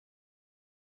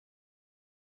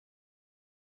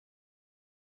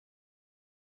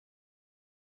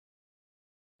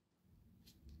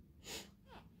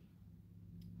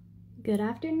Good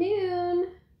afternoon.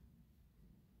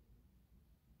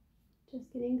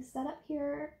 Just getting set up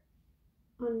here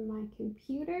on my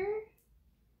computer.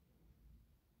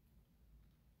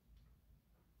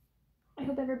 I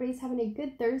hope everybody's having a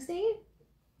good Thursday.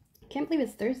 I can't believe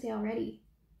it's Thursday already.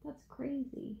 That's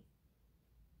crazy.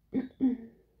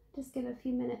 Just give a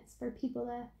few minutes for people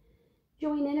to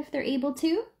join in if they're able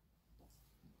to.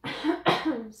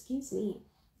 Excuse me.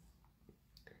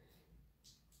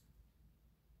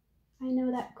 I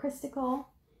know that Christical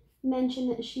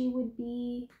mentioned that she would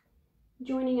be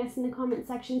joining us in the comment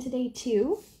section today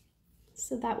too.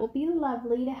 So that will be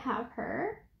lovely to have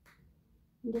her.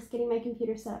 I'm just getting my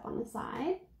computer set up on the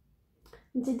side.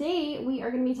 And today we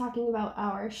are going to be talking about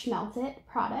our Schmelt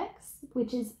products,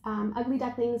 which is Ugly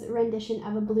Duckling's rendition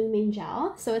of a blooming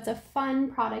gel. So it's a fun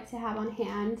product to have on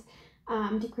hand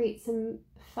to create some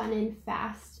fun and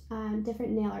fast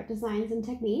different nail art designs and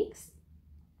techniques.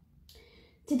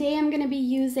 Today I'm going to be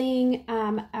using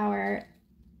our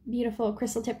beautiful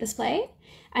crystal tip display.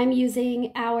 I'm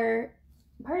using our,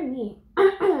 pardon me,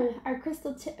 our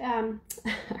crystal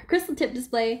tip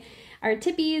display, our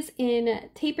tippies in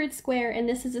tapered square, and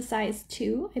this is a size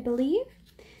 2, I believe.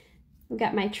 I've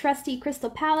got my trusty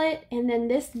crystal palette, and then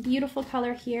this beautiful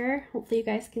color here, hopefully you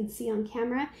guys can see on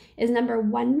camera, is number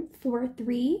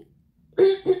 143.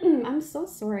 I'm so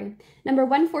sorry. Number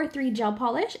 143 gel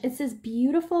polish. It's this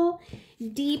beautiful,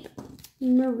 deep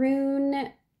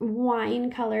maroon wine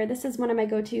color. This is one of my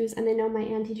go-tos, and I know my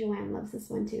Auntie Joanne loves this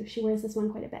one too. She wears this one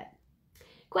quite a bit.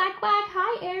 Quack, quack.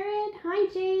 Hi, Erin.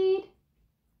 Hi, Jade.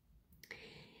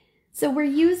 So we're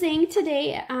using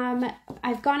today,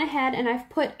 I've gone ahead and I've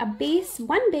put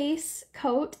one base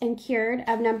coat and cured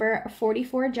of number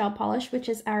 44 gel polish, which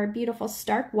is our beautiful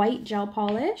stark white gel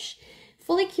polish.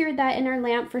 Fully cured that in our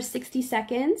lamp for 60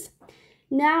 seconds.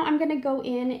 Now I'm going to go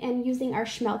in and using our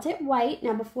Schmelt white.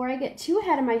 Now before I get too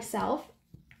ahead of myself,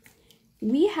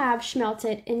 we have Schmelt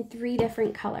in 3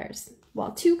 different colors.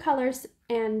 Well, 2 colors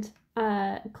and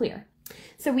clear.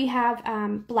 So we have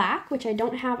black, which I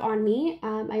don't have on me.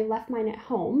 I left mine at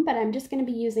home, but I'm just going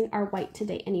to be using our white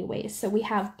today anyways. So we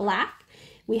have black,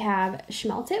 we have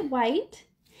Schmelt white,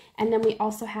 and then we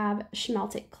also have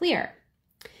Schmelt clear.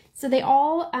 So they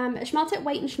all, Schmelt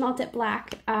white and Schmelt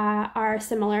black are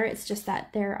similar. It's just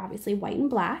that they're obviously white and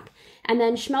black. And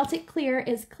then Schmelt clear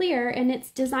is clear, and it's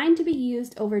designed to be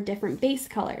used over different base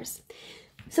colors.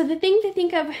 So the thing to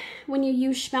think of when you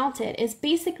use Schmelt is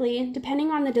basically,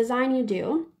 depending on the design you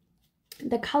do,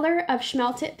 the color of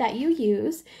Schmelt that you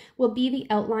use will be the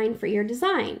outline for your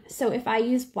design. So if I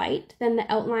use white, then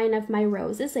the outline of my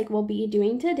roses, like we'll be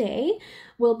doing today,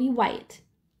 will be white.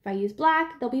 If I use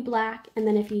black, they'll be black, and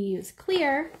then if you use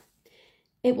clear,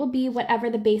 it will be whatever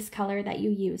the base color that you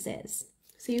use is.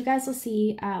 So you guys will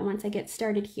see once I get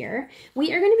started here.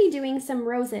 We are going to be doing some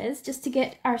roses just to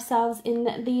get ourselves in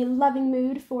the loving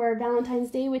mood for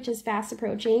Valentine's Day, which is fast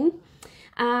approaching.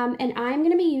 And I'm going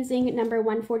to be using number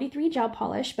 143 gel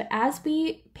polish, but as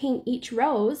we paint each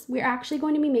rose, we're actually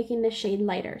going to be making this shade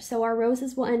lighter. So our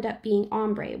roses will end up being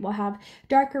ombre. We'll have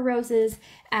darker roses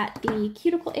at the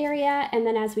cuticle area, and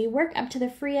then as we work up to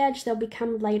the free edge, they'll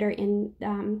become lighter in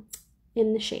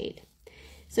the shade.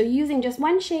 So using just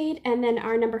one shade and then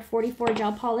our number 44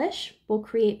 gel polish will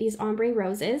create these ombre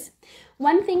roses.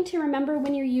 One thing to remember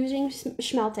when you're using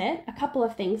Schmelt, a couple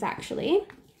of things actually,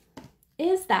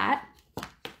 is that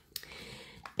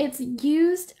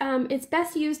it's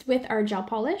best used with our gel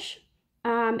polish.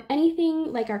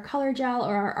 Anything like our color gel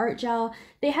or our art gel,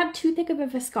 they have too thick of a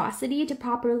viscosity to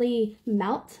properly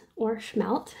melt or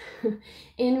Schmelt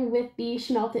in with the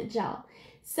Schmelt gel.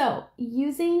 So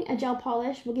using a gel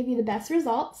polish will give you the best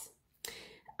results.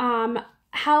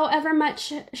 However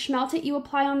much Schmelt you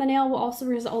apply on the nail will also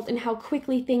result in how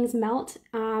quickly things melt,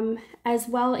 as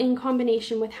well in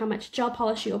combination with how much gel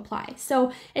polish you apply.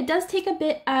 So it does take a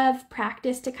bit of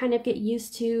practice to kind of get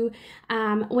used to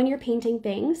when you're painting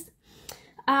things.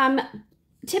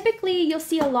 Typically you'll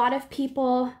see a lot of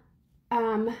people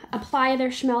apply their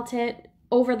Schmelt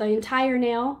over the entire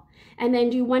nail and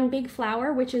then do one big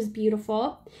flower, which is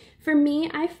beautiful. For me,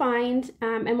 I find,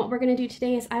 and what we're going to do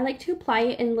today is I like to apply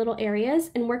it in little areas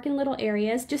and work in little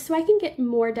areas just so I can get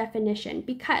more definition,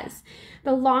 because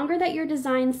the longer that your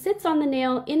design sits on the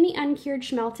nail in the uncured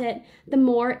Schmelt, the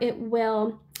more it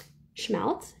will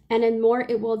Schmelt and then more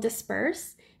it will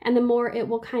disperse and the more it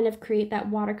will kind of create that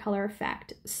watercolor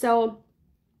effect. So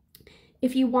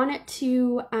if you want it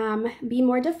to be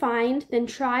more defined, then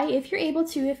try, if you're able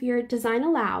to, if your design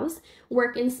allows,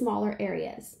 work in smaller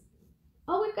areas.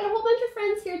 Oh, we've got a whole bunch of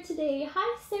friends here today.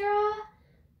 Hi, Sarah.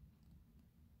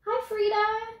 Hi, Frida.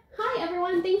 Hi,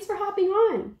 everyone. Thanks for hopping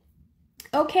on.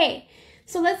 Okay,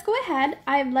 so let's go ahead.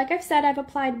 Like I've said, I've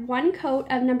applied 1 coat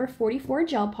of number 44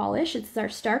 gel polish. It's our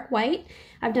stark white.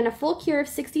 I've done a full cure of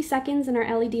 60 seconds in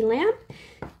our LED lamp.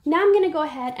 Now I'm going to go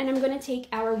ahead and I'm going to take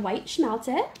our white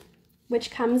Schmelted,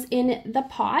 which comes in the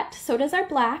pot. So does our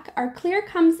black. Our clear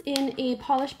comes in a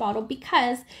polish bottle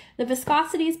because the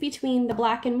viscosities between the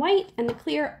black and white and the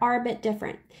clear are a bit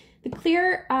different. The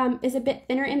clear is a bit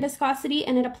thinner in viscosity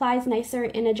and it applies nicer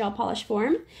in a gel polish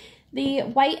form. The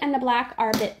white and the black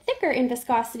are a bit thicker in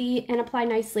viscosity and apply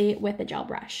nicely with a gel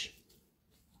brush.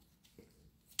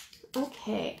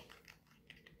 Okay.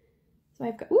 So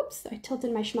I've got, oops, I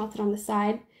tilted my Schmelted on the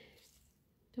side.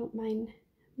 Don't mind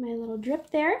my little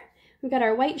drip there. We've got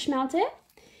our white Schmelted.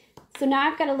 So now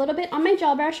I've got a little bit on my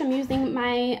gel brush. I'm using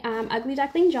my Ugly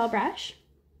Duckling gel brush.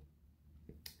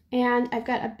 And I've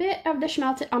got a bit of the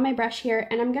Schmelted on my brush here,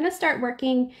 and I'm gonna start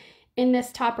working in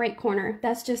this top right corner.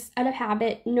 That's just out of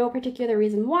habit, no particular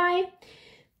reason why.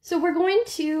 So we're going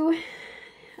to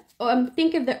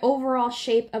think of the overall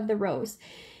shape of the rose.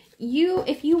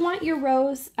 If you want your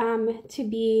rose to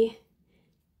be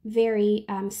very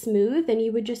smooth, then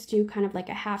you would just do kind of like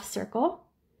a half circle.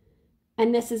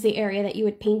 And this is the area that you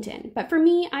would paint in. But for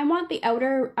me, I want the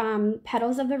outer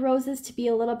petals of the roses to be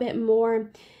a little bit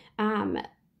more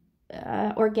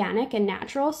organic and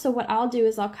natural. So what I'll do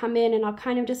is I'll come in and I'll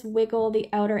kind of just wiggle the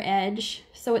outer edge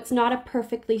so it's not a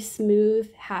perfectly smooth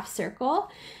half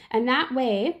circle. And that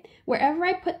way, wherever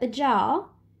I put the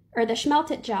gel or the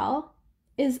Schmelted gel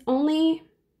is only,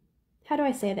 how do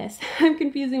I say this? I'm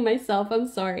confusing myself, I'm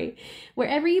sorry.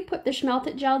 Wherever you put the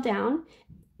Schmelted gel down,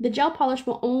 the gel polish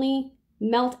will only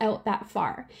melt out that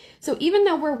far. So even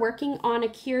though we're working on a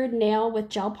cured nail with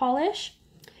gel polish,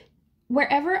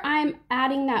 wherever I'm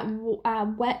adding that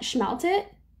wet Schmelted,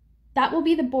 that will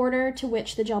be the border to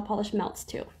which the gel polish melts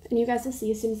to. And you guys will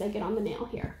see as soon as I get on the nail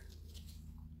here.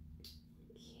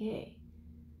 Okay.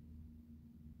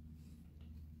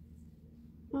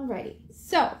 Alrighty,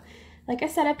 so like I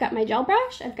said, I've got my gel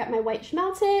brush, I've got my white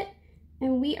Schmelted,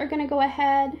 and we are gonna go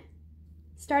ahead,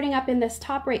 starting up in this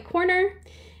top right corner.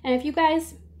 And if you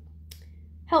guys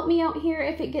help me out here,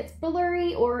 if it gets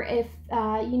blurry or if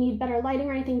you need better lighting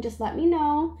or anything, just let me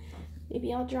know.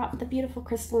 Maybe I'll drop the beautiful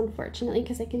crystal, unfortunately,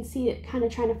 because I can see it kind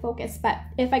of trying to focus. But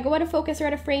if I go out of focus or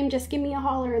out of frame, just give me a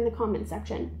holler in the comment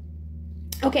section.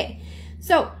 Okay,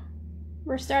 so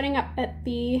we're starting up at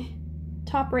the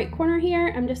top right corner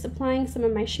here. I'm just applying some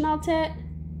of my Schmelted.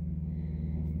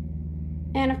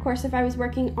 And of course, if I was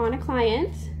working on a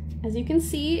client, as you can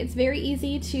see, it's very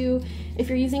easy to, if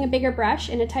you're using a bigger brush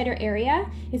in a tighter area,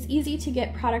 it's easy to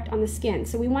get product on the skin.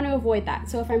 So we want to avoid that.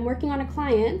 So if I'm working on a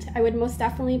client, I would most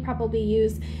definitely probably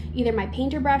use either my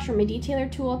painter brush or my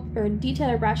detailer tool or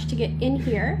detailer brush to get in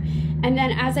here. And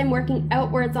then as I'm working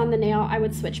outwards on the nail, I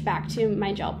would switch back to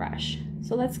my gel brush.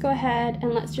 So let's go ahead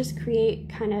and let's just create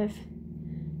kind of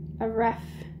a rough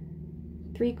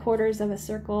 3/4 of a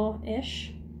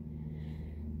circle-ish.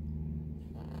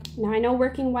 Now I know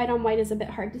working white on white is a bit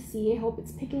hard to see. I hope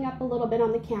it's picking up a little bit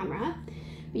on the camera.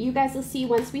 But you guys will see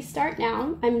once we start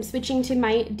now, I'm switching to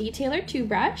my Detailer 2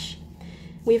 brush.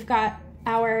 We've got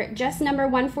our just number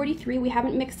 143. We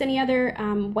haven't mixed any other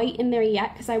white in there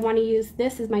yet because I want to use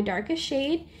this as my darkest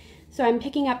shade. So I'm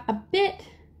picking up a bit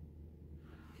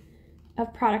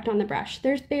of product on the brush.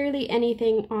 There's barely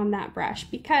anything on that brush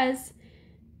because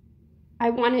I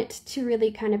want it to really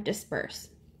kind of disperse.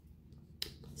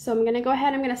 So I'm gonna go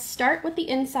ahead, I'm gonna start with the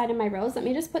inside of my rose. Let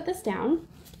me just put this down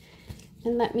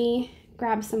and let me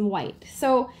grab some white.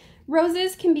 So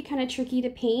roses can be kind of tricky to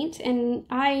paint, and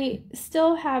I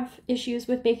still have issues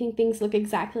with making things look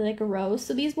exactly like a rose.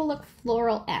 So these will look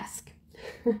floral-esque,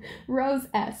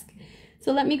 rose-esque.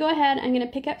 So let me go ahead, I'm gonna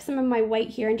pick up some of my white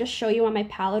here and just show you on my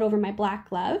palette over my black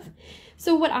glove.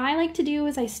 So what I like to do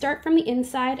is I start from the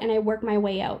inside and I work my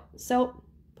way out. So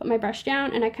put my brush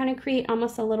down and I kind of create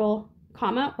almost a little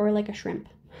comma or like a shrimp.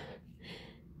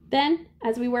 Then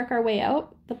as we work our way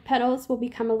out, the petals will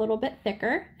become a little bit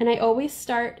thicker, and I always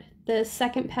start the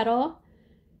second petal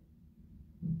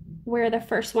where the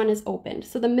first one is opened.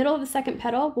 So the middle of the second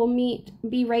petal will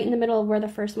be right in the middle of where the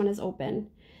first one is open.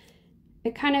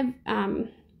 It kind of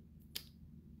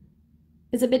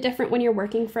is a bit different when you're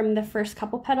working from the first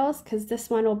couple petals, because this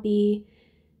one will be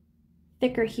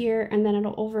thicker here and then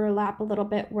it'll overlap a little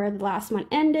bit where the last one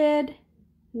ended.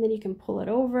 And then you can pull it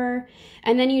over,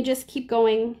 and then you just keep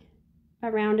going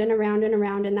around and around and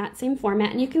around in that same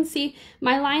format. And you can see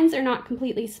my lines are not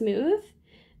completely smooth.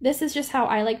 This is just how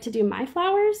I like to do my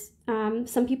flowers.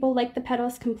 Some people like the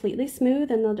petals completely smooth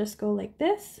and they'll just go like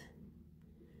this.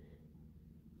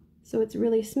 So it's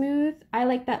really smooth. I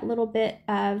like that little bit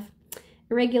of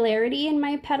regularity in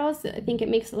my petals. I think it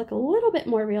makes it look a little bit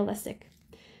more realistic.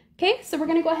 Okay, so we're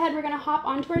gonna go ahead, we're gonna hop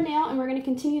onto our nail and we're gonna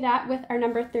continue that with our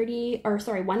number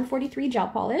 143 gel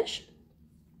polish.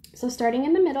 So starting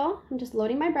in the middle, I'm just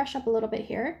loading my brush up a little bit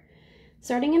here.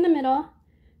 Starting in the middle,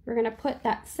 we're gonna put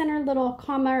that center little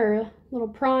comma or little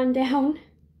prawn down.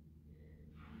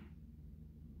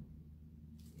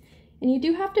 And you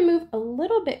do have to move a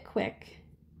little bit quick,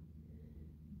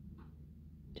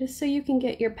 just so you can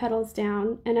get your petals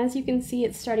down. And as you can see,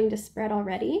 it's starting to spread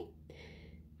already.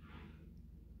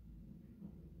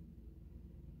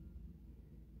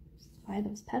 Apply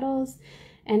those petals,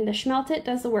 and the Schmelt It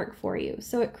does the work for you.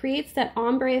 So it creates that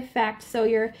ombre effect, so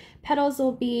your petals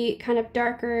will be kind of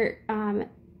darker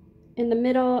in the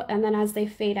middle and then as they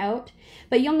fade out.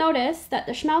 But you'll notice that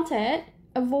the Schmelt It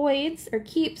avoids or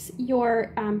keeps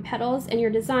your petals and your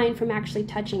design from actually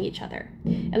touching each other.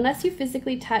 Unless you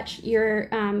physically touch your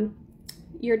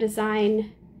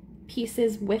design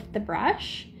pieces with the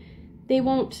brush, they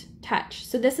won't touch.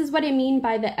 So this is what I mean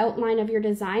by the outline of your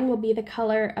design will be the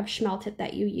color of Schmelt It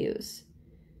that you use.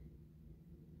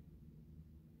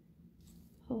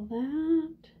 Pull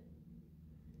that.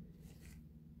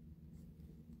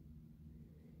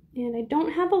 And I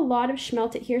don't have a lot of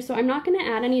Schmelt It here, so I'm not going to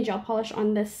add any gel polish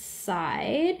on this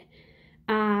side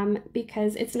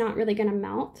because it's not really going to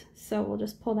melt. So we'll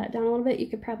just pull that down a little bit. You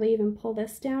could probably even pull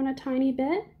this down a tiny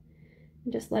bit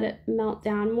and just let it melt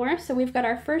down more. So we've got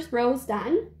our first rows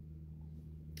done.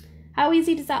 How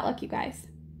easy does that look, you guys?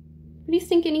 Pretty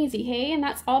stinking easy, hey? And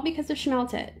that's all because of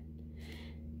Schmelt It.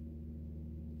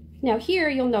 Now here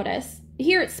you'll notice,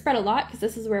 here it's spread a lot because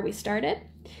this is where we started.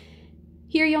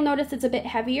 Here you'll notice it's a bit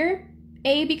heavier.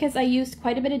 A, because I used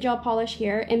quite a bit of gel polish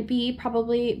here, and B,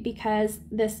 probably because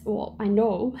this, well, I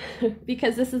know,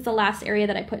 because this is the last area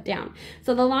that I put down.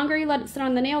 So the longer you let it sit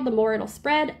on the nail, the more it'll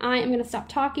spread. I am gonna stop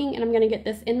talking and I'm gonna get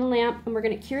this in the lamp and we're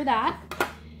gonna cure that.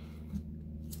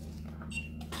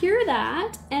 Cure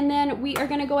that, and then we are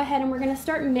gonna go ahead and we're gonna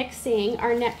start mixing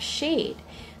our next shade.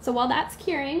 So while that's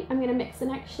curing, I'm gonna mix the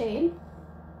next shade.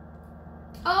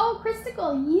 Oh,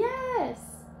 Christical, yes!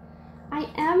 I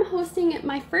am hosting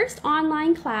my first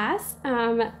online class,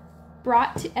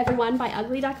 brought to everyone by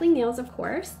Ugly Duckling Nails, of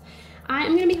course. I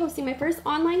am going to be hosting my first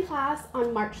online class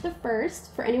on March the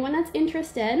 1st. For anyone that's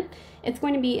interested, it's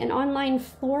going to be an online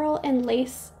floral and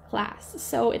lace class.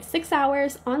 So it's 6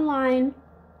 hours online.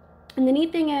 And the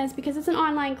neat thing is, because it's an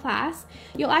online class,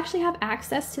 you'll actually have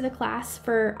access to the class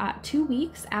for 2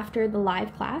 weeks after the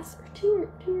live class, or two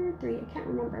or three, I can't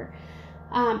remember.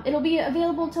 It'll be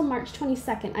available till March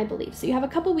 22nd, I believe. So you have a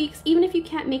couple weeks, even if you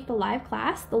can't make the live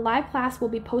class will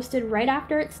be posted right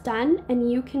after it's done,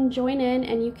 and you can join in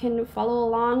and you can follow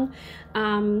along.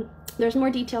 There's more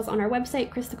details on our website.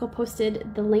 Christical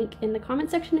posted the link in the comment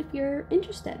section if you're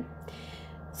interested.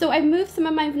 So I've moved some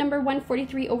of my number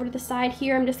 143 over to the side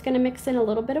here. I'm just gonna mix in a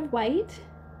little bit of white,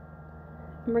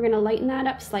 and we're gonna lighten that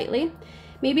up slightly.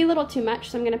 Maybe a little too much,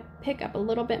 so I'm gonna pick up a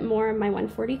little bit more of my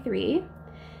 143.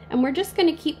 And we're just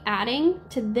gonna keep adding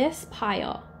to this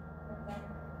pile.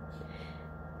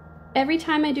 Every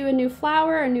time I do a new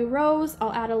flower or a new rose,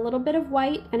 I'll add a little bit of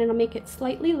white and it'll make it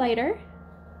slightly lighter.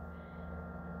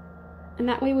 And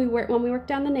that way when we work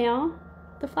down the nail,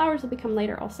 the flowers will become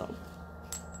lighter also.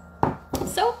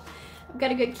 So I've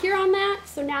got a good cure on that.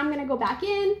 So now I'm gonna go back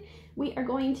in. We are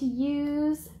going to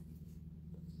use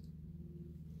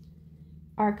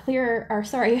our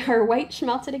white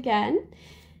Schmelt It again.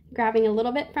 Grabbing a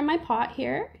little bit from my pot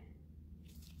here.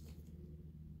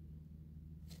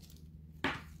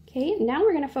 Okay, now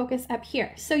we're gonna focus up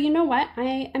here. So you know what?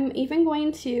 I am even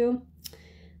going to,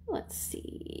 let's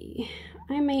see,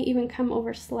 I may even come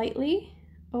over slightly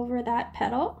over that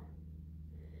petal.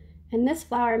 And this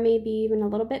flower may be even a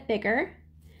little bit bigger.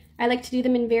 I like to do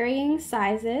them in varying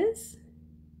sizes.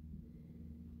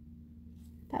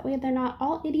 That way they're not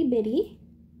all itty bitty.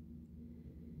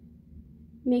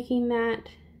 Making that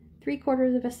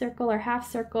 3/4 of a circle or half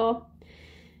circle.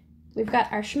 We've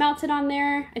got our Schmelt It on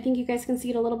there. I think you guys can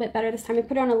see it a little bit better this time. I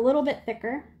put it on a little bit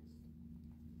thicker.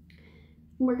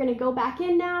 We're gonna go back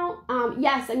in now.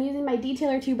 Yes, I'm using my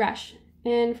Detailer 2 brush.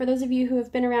 And for those of you who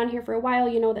have been around here for a while,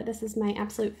 you know that this is my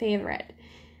absolute favorite.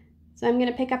 So I'm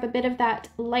gonna pick up a bit of that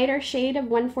lighter shade of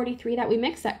 143 that we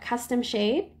mixed, that custom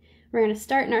shade. We're gonna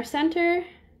start in our center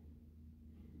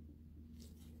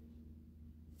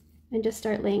and just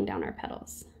start laying down our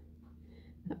petals.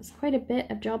 That was quite a bit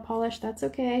of gel polish, that's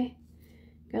okay.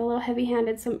 Got a little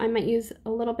heavy-handed, so I might use a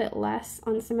little bit less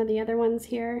on some of the other ones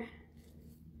here.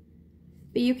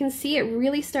 But you can see it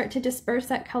really start to disperse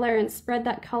that color and spread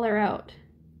that color out.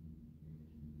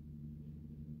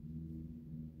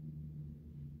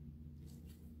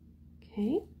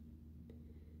 Okay.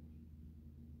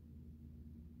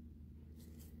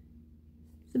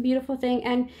 It's a beautiful thing,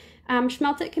 and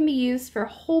Schmelt can be used for a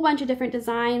whole bunch of different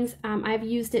designs. I've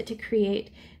used it to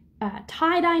create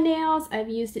tie-dye nails. I've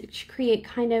used it to create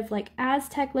kind of like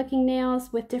Aztec looking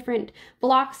nails with different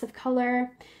blocks of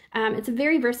color. It's a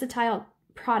very versatile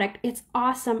product. It's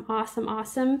awesome, awesome,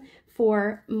 awesome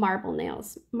for marble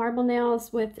nails. Marble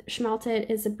nails with Schmelted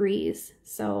is a breeze.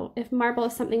 So if marble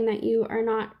is something that you are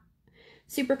not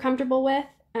super comfortable with,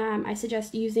 I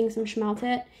suggest using some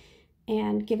Schmelted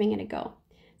and giving it a go.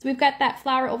 So we've got that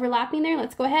flower overlapping there.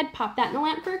 Let's go ahead, pop that in the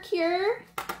lamp for a cure.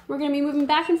 We're gonna be moving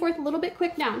back and forth a little bit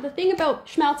quick now. The thing about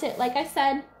Schmelted, like I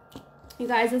said, you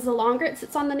guys, is the longer it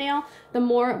sits on the nail, the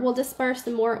more it will disperse, the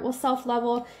more it will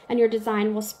self-level, and your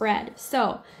design will spread.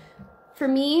 So for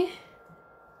me,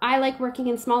 I like working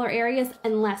in smaller areas,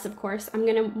 unless, of course, I'm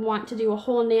gonna want to do a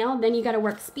whole nail. Then you gotta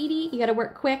work speedy, you gotta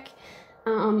work quick.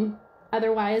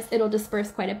 Otherwise, it'll disperse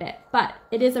quite a bit. But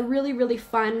it is a really, really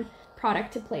fun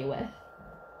product to play with.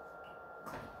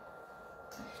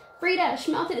 Frida,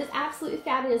 Schmelted is absolutely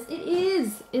fabulous. It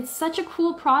is. It's such a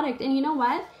cool product. And you know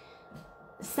what?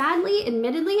 Sadly,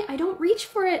 admittedly, I don't reach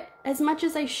for it as much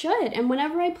as I should. And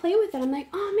whenever I play with it, I'm like,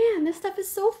 oh man, this stuff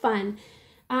is so fun.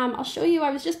 I'll show you,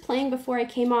 I was just playing before I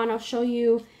came on. I'll show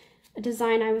you a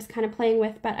design I was kind of playing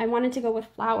with, but I wanted to go with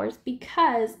flowers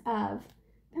because of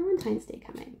Valentine's Day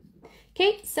coming.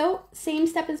 Okay, so same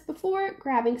step as before,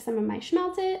 grabbing some of my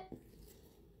Schmelted.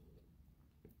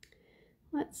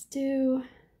 Let's do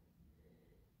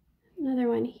another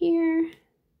one here.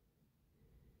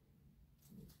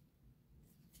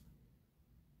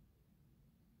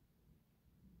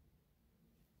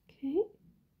 Okay.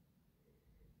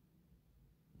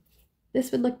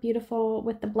 This would look beautiful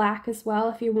with the black as well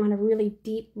if you want a really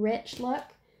deep, rich look.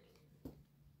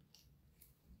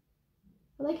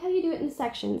 I like how you do it in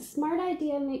sections. Smart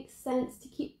idea, makes sense to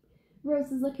keep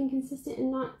roses looking consistent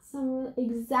and not some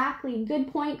exactly.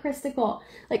 Good point, Christical.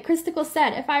 Like Christical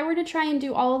said, if I were to try and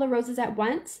do all of the roses at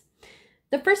once,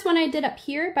 the first one I did up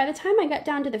here, by the time I got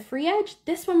down to the free edge,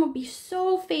 this one would be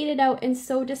so faded out and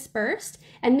so dispersed,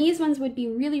 and these ones would be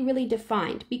really, really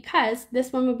defined because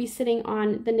this one would be sitting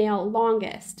on the nail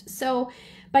longest. So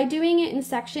by doing it in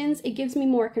sections, it gives me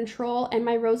more control and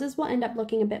my roses will end up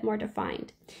looking a bit more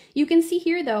defined. You can see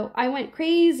here though, I went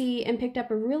crazy and picked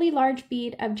up a really large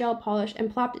bead of gel polish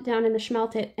and plopped it down in the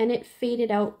Schmelted, and it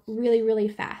faded out really, really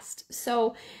fast.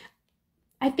 So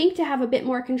I think to have a bit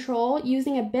more control,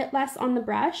 using a bit less on the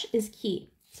brush is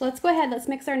key. So let's go ahead, let's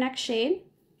mix our next shade.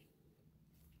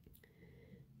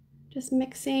 Just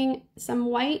mixing some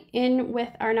white in with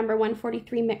our number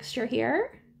 143 mixture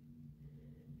here.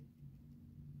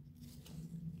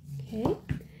 Okay.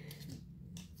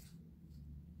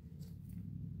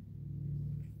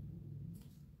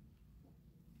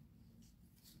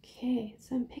 Okay,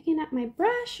 so I'm picking up my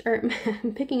brush, or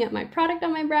I'm picking up my product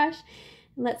on my brush.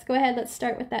 Let's go ahead, let's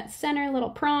start with that center little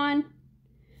prawn.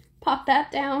 Pop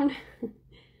that down.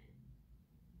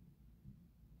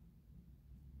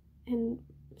 And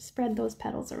spread those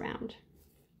petals around.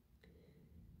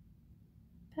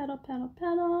 Petal, petal,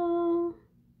 petal.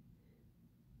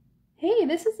 Hey,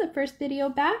 this is the first video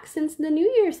back since the new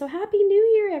year, so happy new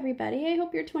year, everybody. I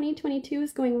hope your 2022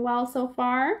 is going well so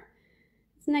far.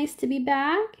 It's nice to be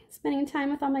back, spending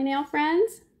time with all my nail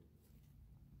friends.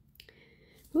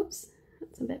 Oops,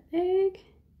 that's a bit big.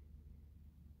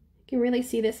 You can really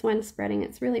see this one spreading.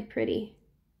 It's really pretty,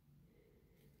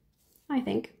 I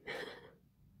think.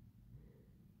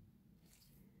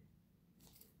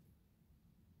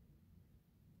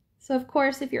 So of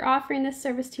course, if you're offering this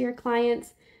service to your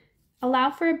clients,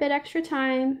 allow for a bit extra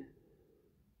time,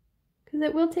 because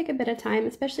it will take a bit of time,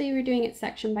 especially if you're doing it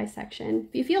section by section.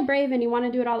 If you feel brave and you want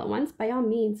to do it all at once, by all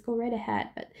means, go right ahead.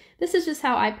 But this is just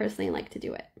how I personally like to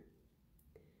do it.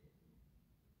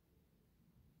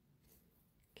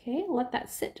 Okay, I'll let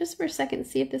that sit just for a second,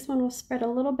 see if this one will spread a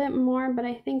little bit more, but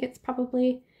I think it's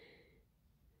probably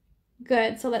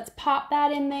good. So let's pop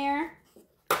that in there.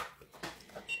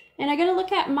 And I gotta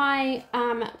look at my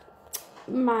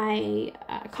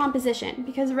composition,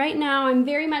 because right now I'm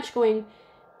very much going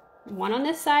one on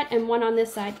this side and one on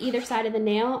this side, either side of the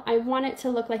nail. I want it to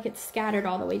look like it's scattered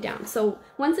all the way down. So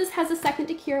once this has a second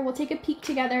to cure, we'll take a peek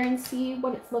together and see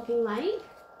what it's looking like.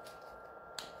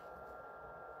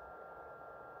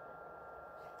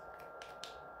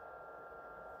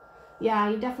 Yeah,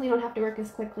 you definitely don't have to work as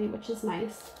quickly, which is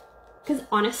nice. Because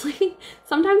honestly,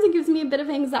 sometimes it gives me a bit of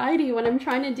anxiety when I'm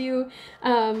trying to do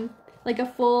like a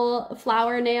full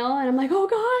flower nail, and I'm like, oh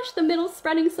gosh, the middle's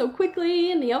spreading so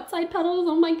quickly and the outside petals,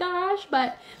 oh my gosh.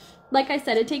 But like I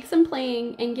said, it takes some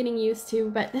playing and getting used to,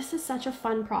 but this is such a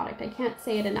fun product. I can't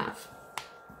say it enough.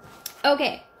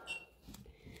 Okay,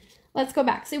 let's go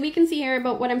back. So we can see here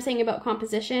about what I'm saying about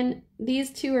composition.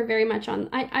 These two are very much on,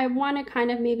 I want to kind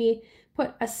of maybe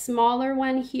put a smaller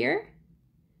one here,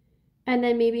 and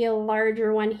then maybe a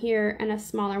larger one here and a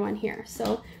smaller one here.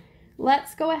 So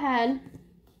let's go ahead.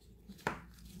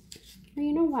 Or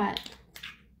you know what?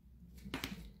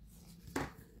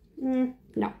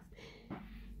 No.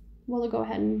 We'll go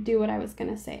ahead and do what I was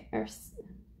gonna say. Or,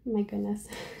 my goodness.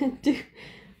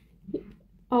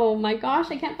 Oh my gosh,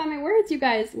 I can't find my words, you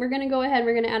guys. We're gonna go ahead,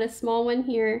 we're gonna add a small one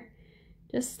here,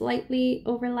 just slightly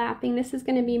overlapping. This is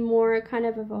gonna be more kind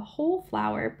of a whole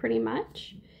flower, pretty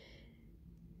much.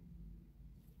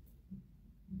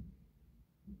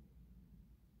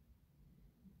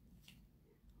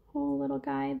 Whole little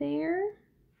guy there.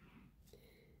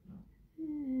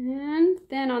 And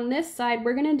then on this side,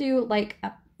 we're gonna do like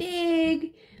a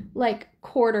big, like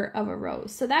quarter of a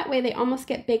rose. So that way they almost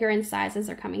get bigger in size as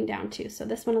they're coming down too. So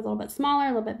this one is a little bit smaller, a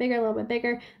little bit bigger, a little bit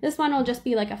bigger. This one will just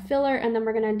be like a filler, and then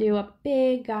we're gonna do a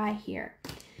big guy here.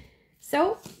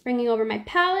 So bringing over my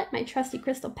palette, my trusty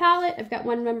crystal palette, I've got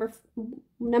number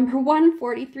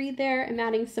 143 there. I'm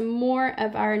adding some more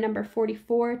of our number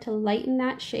 44 to lighten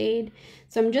that shade.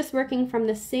 So I'm just working from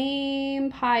the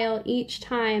same pile each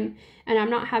time, and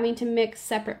I'm not having to mix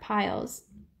separate piles.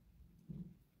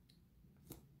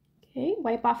 Okay,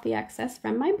 wipe off the excess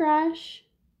from my brush.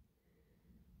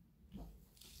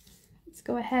 Let's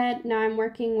go ahead. Now I'm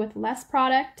working with less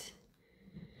product.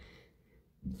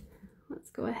 Let's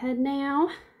go ahead now,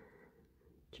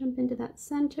 jump into that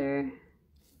center.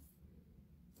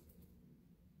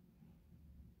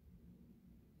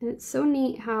 And it's so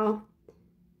neat how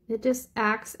it just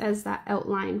acts as that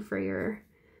outline for your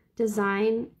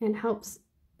design and helps,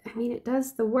 I mean, it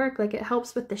does the work, like it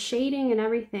helps with the shading and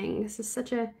everything. This is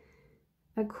such a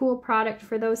cool product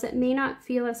for those that may not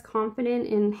feel as confident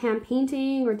in hand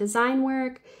painting or design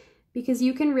work, because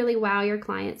you can really wow your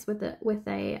clients with a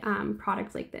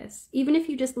product like this. Even if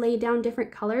you just lay down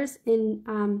different colors in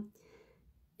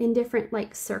different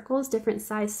like circles, different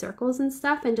size circles and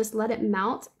stuff, and just let it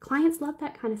melt. Clients love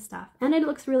that kind of stuff, and it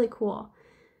looks really cool.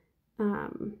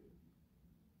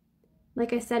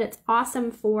 Like I said, it's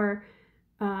awesome for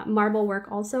marble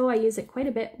work also. I use it quite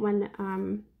a bit when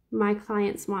my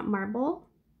clients want marble,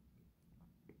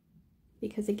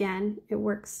 because again, it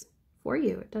works for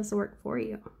you. It does the work for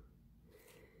you.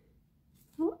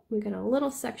 Oh, we got a little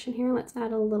section here. Let's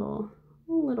add a little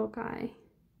guy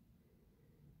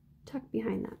tucked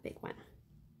behind that big one.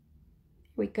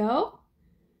 Here we go.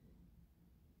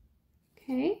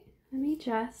 Okay, let me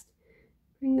just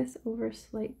bring this over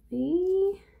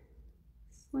slightly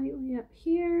up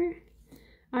here.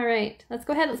 All right, let's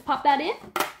go ahead. Let's pop that in.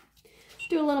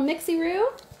 Do a little mixy-roo.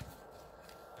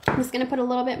 I'm just gonna put a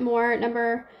little bit more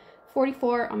number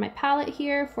 44 on my palette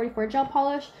here, 44 gel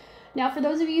polish. Now, for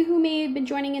those of you who may have been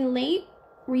joining in late,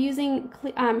 we're using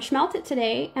Schmelt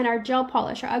today and our gel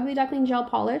polish, our Ugly Duckling gel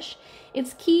polish.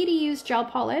 It's key to use gel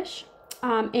polish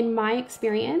in my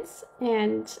experience,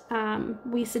 and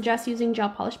we suggest using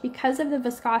gel polish because of the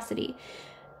viscosity.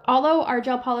 Although our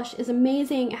gel polish is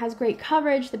amazing, it has great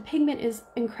coverage, the pigment is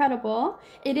incredible,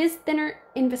 it is thinner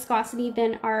in viscosity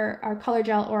than our color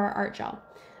gel or our art gel.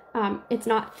 It's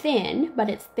not thin, but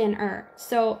it's thinner.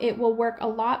 So it will work a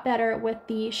lot better with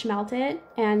the Schmelted,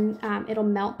 and it'll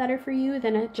melt better for you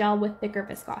than a gel with thicker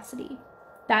viscosity.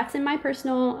 That's in my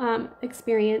personal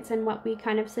experience and what we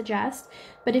kind of suggest.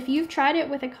 But if you've tried it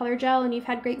with a color gel and you've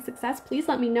had great success, please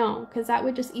let me know, because that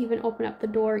would just even open up the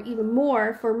door even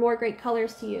more for more great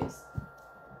colors to use.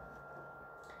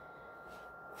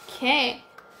 Okay.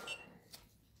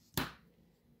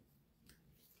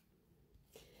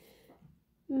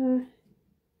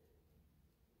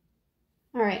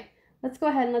 All right, let's go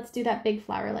ahead and let's do that big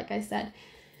flower like I said,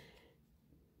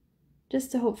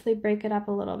 just to hopefully break it up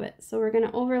a little bit. So we're going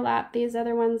to overlap these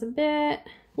other ones a bit.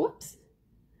 Whoops.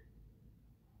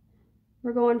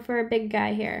 We're going for a big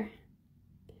guy here,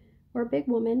 or big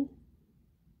woman.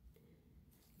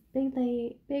 Big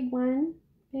one,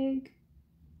 big,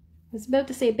 I was about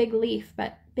to say big leaf,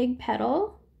 but big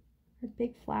petal or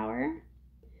big flower.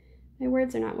 My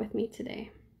words are not with me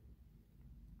today.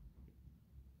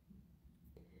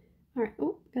 All right,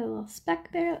 oh, got a little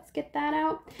speck there. Let's get that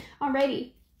out.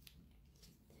 Alrighty.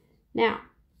 Now,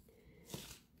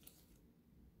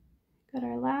 got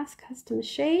our last custom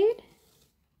shade.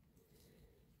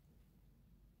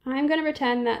 I'm going to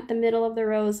pretend that the middle of the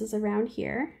rose is around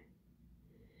here.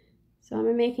 So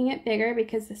I'm making it bigger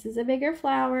because this is a bigger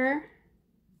flower.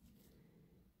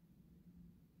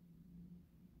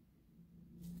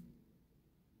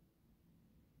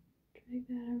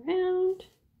 that around.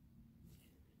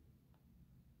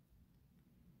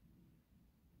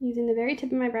 Using the very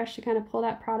tip of my brush to kind of pull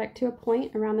that product to a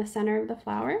point around the center of the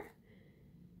flower.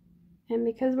 And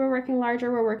because we're working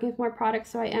larger, we're working with more product,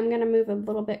 so I am going to move a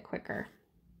little bit quicker.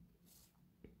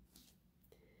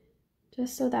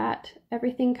 Just so that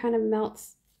everything kind of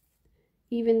melts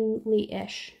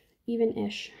evenly-ish,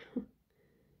 even-ish.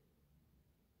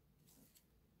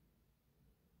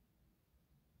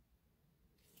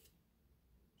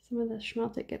 Some of the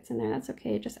Schmelt gets in there, that's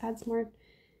okay, it just adds more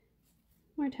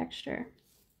texture.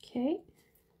 Okay.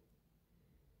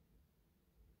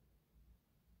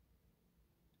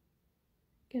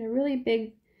 Get a really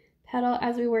big petal.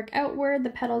 As we work outward, the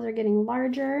petals are getting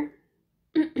larger.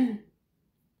 Put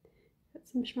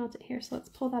some Schmelt here, so let's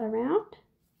pull that around.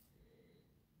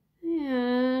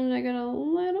 And I got a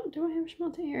little, do I have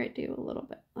Schmelt here? I do a little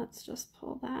bit. Let's just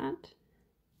pull that.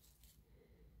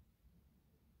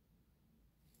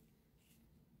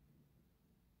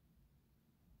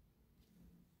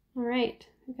 All right,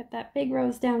 we've got that big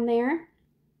rose down there.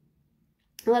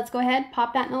 Let's go ahead,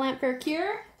 pop that in the lamp for a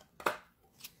cure.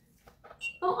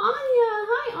 Oh, Anya,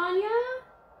 hi Anya.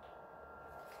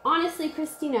 Honestly,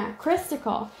 Christina,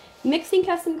 Christical, mixing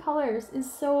custom colors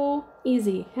is so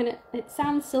easy. And it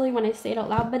sounds silly when I say it out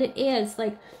loud, but it is.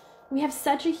 Like, we have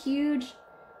such a huge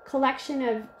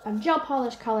collection of gel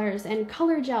polish colors and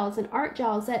color gels and art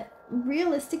gels that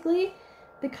realistically,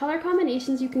 the color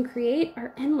combinations you can create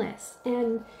are endless.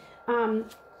 And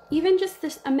even just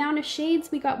this amount of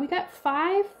shades we got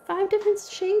five different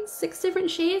shades, 6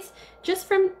 different shades just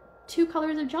from 2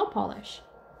 colors of gel polish.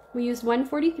 We used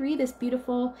 143, this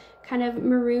beautiful kind of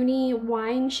maroony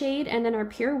wine shade, and then our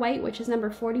pure white, which is number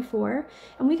 44.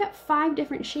 And we got 5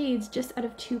 different shades just out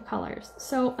of 2 colors.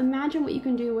 So imagine what you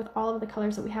can do with all of the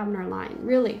colors that we have in our line.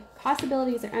 Really,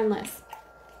 possibilities are endless.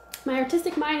 My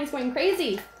artistic mind is going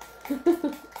crazy.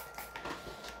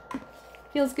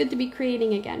 Feels good to be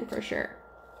creating again, for sure.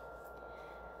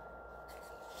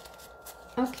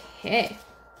 Okay.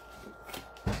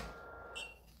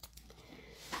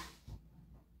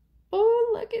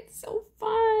 Oh, look, it's so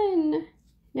fun.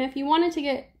 Now, if you wanted to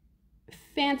get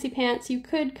fancy pants, you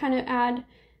could kind of add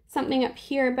something up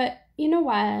here, but you know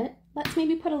what? Let's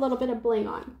maybe put a little bit of bling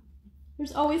on.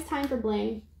 There's always time for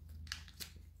bling.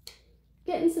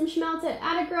 Getting some Schmelt.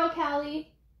 Atta girl,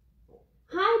 Callie.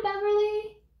 Hi,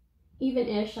 Beverly.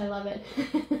 Even-ish, I love it.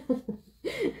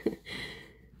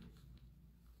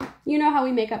 You know how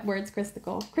we make up words,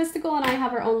 Christical. Christical and I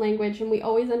have our own language, and we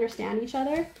always understand each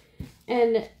other.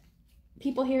 And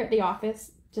people here at the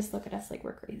office just look at us like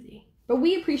we're crazy. But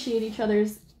we appreciate each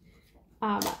other's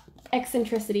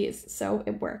eccentricities, so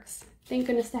it works. Thank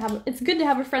goodness it's good to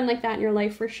have a friend like that in your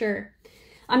life, for sure.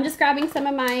 I'm just grabbing some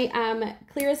of my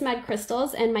clear as mud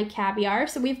crystals and my caviar.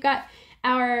 So we've got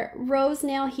our rose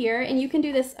nail here, and you can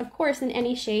do this, of course, in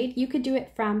any shade. You could do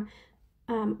it from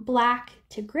black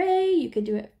to gray. You could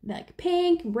do it like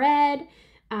pink, red,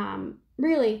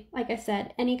 really, like I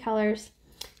said, any colors.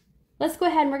 Let's go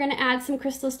ahead and we're going to add some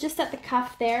crystals just at the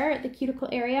cuff there, at the cuticle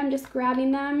area. I'm just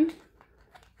grabbing them.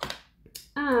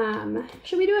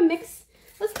 Should we do a mix?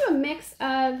 Let's do a mix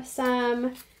of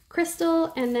some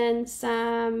crystal and then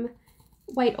some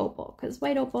white opal, because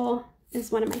white opal is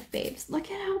one of my faves.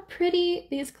 Look at how pretty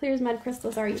these clear as mud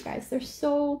crystals are, you guys. They're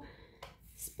so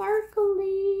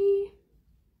sparkly.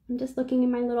 I'm just looking in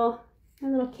my little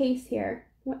case here,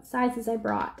 what sizes I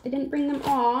brought. I didn't bring them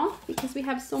all because we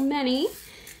have so many.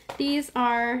 These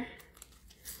are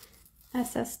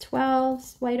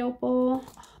SS12s, white opal.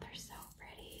 Oh, they're so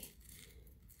pretty.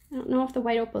 I don't know if the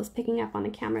white opal is picking up on the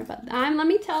camera, but let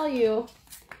me tell you,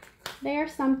 they are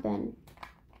something.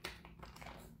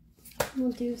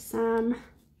 We'll do some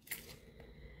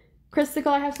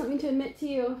Christical. I have something to admit to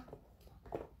you.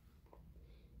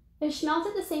 Is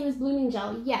Schmelt the same as blooming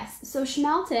gel? Yes. So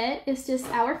Schmelt is just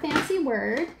our fancy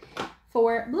word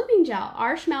for blooming gel.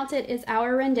 Our Schmelt is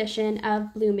our rendition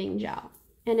of blooming gel,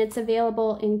 and it's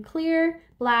available in clear,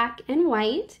 black, and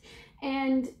white.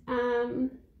 And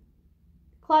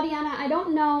Claudiana, I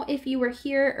don't know if you were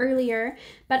here earlier,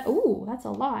 but oh, that's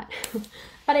a lot.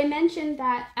 But I mentioned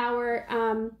that our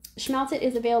Schmelt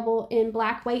is available in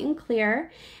black, white, and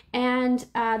clear. And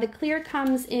the clear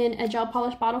comes in a gel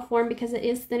polish bottle form because it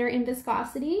is thinner in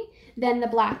viscosity than the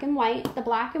black and white. The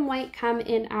black and white come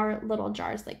in our little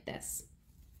jars like this.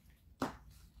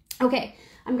 Okay,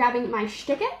 I'm grabbing my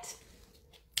Stick-It.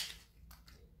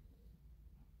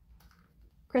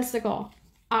 Christical,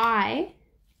 I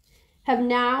have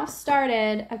now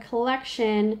started a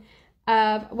collection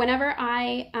of, whenever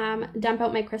I dump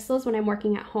out my crystals when I'm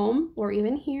working at home or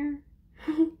even here,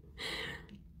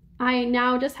 I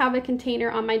now just have a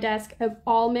container on my desk of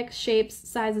all mixed shapes,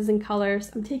 sizes, and colors.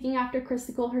 I'm taking after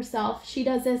Christicle herself. She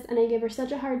does this, and I gave her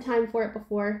such a hard time for it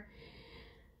before.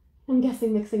 I'm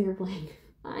guessing mixing her bling.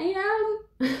 I am.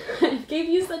 I gave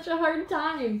you such a hard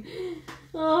time.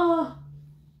 Oh,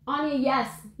 Anya,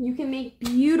 yes, you can make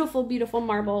beautiful, beautiful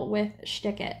marble with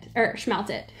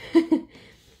Schmelt It.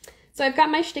 So I've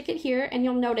got my Shtick It here, and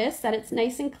you'll notice that it's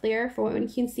nice and clear for what you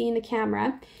can see in the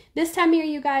camera. This time here,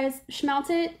 you guys,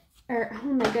 Schmelt It, or oh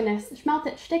my goodness, Schmelt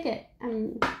It, Shtick It.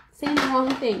 I'm saying the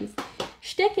wrong things.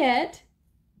 Shtick It,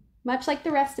 much like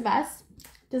the rest of us,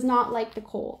 does not like the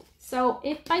cold. So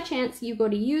if by chance you go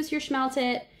to use your Schmelt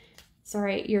It,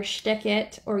 your Shtick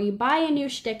It, or you buy a new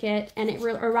Shtick It and it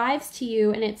arrives to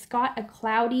you and it's got a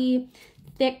cloudy,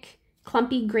 thick,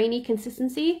 clumpy, grainy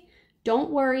consistency,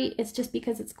 don't worry, it's just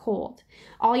because it's cold.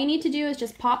 All you need to do is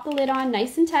just pop the lid on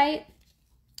nice and tight,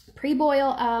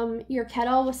 pre-boil your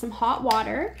kettle with some hot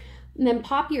water, and then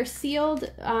pop your sealed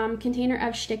container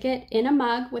of Shtick It in a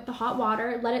mug with the hot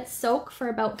water. Let it soak for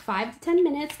about 5 to 10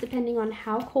 minutes, depending on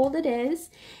how cold it is.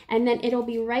 And then it'll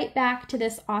be right back to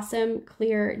this awesome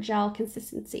clear gel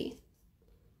consistency.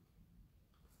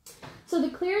 So the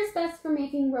clear is best for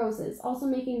making roses, also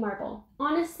making marble.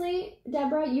 Honestly,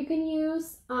 Deborah, you can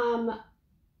use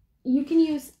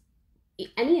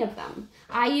any of them.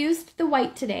 I used the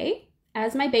white today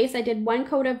as my base. I did 1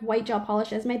 coat of white gel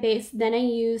polish as my base. Then I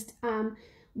used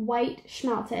white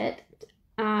Schmelt It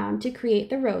to create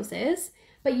the roses.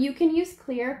 But you can use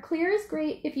clear. Clear is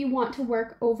great if you want to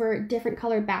work over different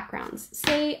colored backgrounds.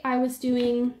 Say I was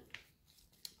doing,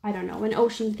 I don't know, an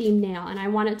ocean themed nail and I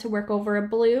wanted to work over a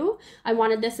blue. I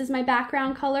wanted this as my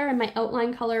background color and my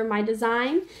outline color, my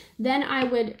design. Then I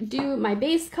would do my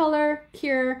base color,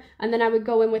 cure, and then I would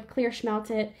go in with clear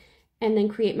Schmelt It and then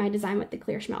create my design with the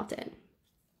clear Schmelt It.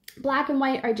 Black and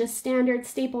white are just standard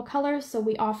staple colors, so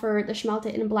we offer the Schmelt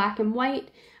It in black and white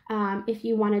if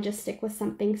you want to just stick with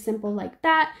something simple like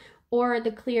that, or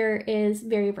the clear is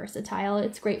very versatile.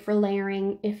 It's great for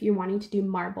layering if you're wanting to do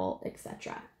marble,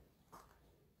 etc.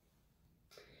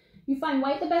 You find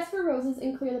white the best for roses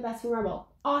and clear the best for marble.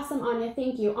 Awesome, Anya,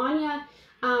 thank you. Anya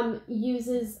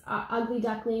uses Ugly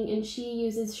Duckling, and she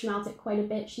uses Schmelt It quite a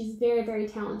bit. She's very, very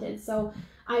talented, so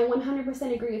I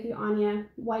 100% agree with you, Anya.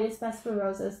 White is best for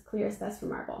roses, clear is best for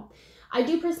marble. I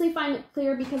do personally find it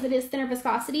clear because it is thinner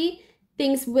viscosity.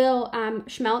 Things will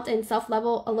schmelt and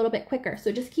self-level a little bit quicker.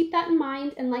 So just keep that in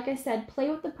mind. And like I said, play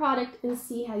with the product and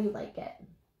see how you like it.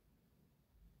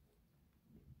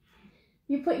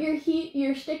 You put your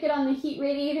Shtick It on the heat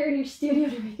radiator in your studio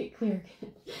to make it clear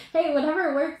again. Hey,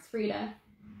 whatever works, Frida.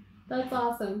 That's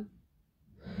awesome.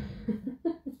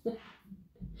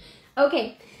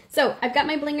 Okay. So I've got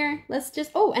my blinger. Let's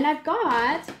just, oh, and I've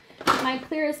got my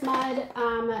Clearest Mud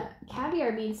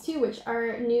caviar beads too, which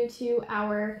are new to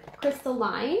our crystal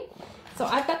line. So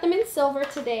I've got them in silver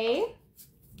today.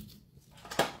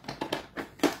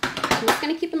 I'm just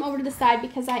gonna keep them over to the side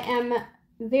because I am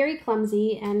very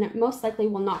clumsy and most likely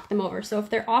will knock them over. So if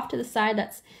they're off to the side,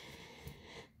 that's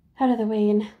out of the way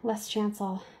and less chance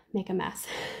I'll make a mess.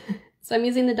 So I'm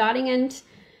using the dotting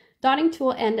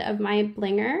tool end of my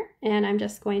blinger, and I'm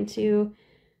just going to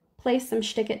place some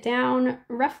Shtick It down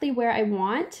roughly where I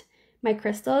want my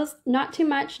crystals. Not too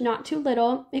much, not too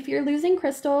little. If you're losing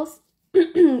crystals,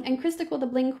 and Christicle the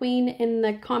Bling Queen in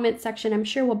the comment section, I'm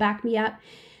sure will back me up.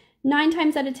 9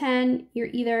 times out of 10, you're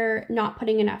either not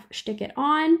putting enough Shtick It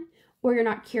on or you're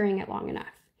not curing it long enough.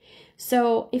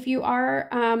 So if you are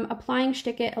applying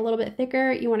Shtick It a little bit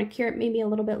thicker, you want to cure it maybe a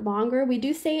little bit longer. We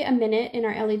do say a minute in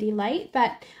our LED light,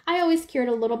 but I always cure it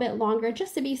a little bit longer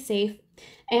just to be safe.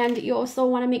 And you also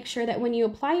want to make sure that when you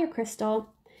apply your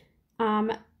crystal,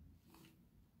 when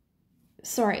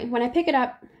I pick it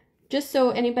up, just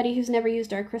so anybody who's never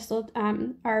used our crystal,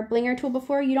 our blinger tool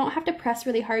before, you don't have to press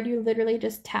really hard. You literally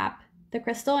just tap the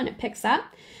crystal and it picks up.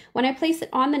 When I place it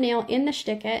on the nail in the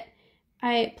Shtick It,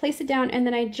 I place it down and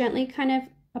then I gently kind of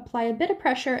apply a bit of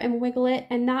pressure and wiggle it,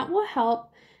 and that will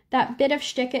help that bit of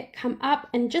Shtick It come up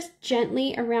and just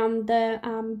gently around the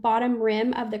bottom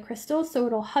rim of the crystal, so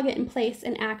it'll hug it in place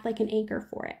and act like an anchor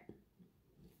for it.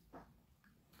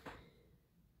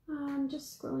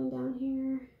 Just scrolling down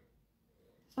here.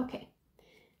 Okay.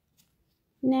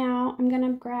 Now I'm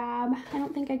gonna grab, I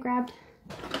don't think I grabbed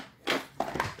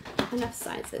enough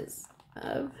sizes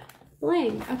of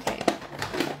bling. Okay.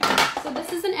 So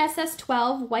this is an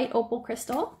SS12 white opal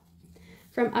crystal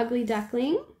from Ugly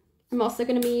Duckling. I'm also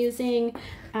going to be using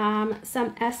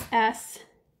some SS8.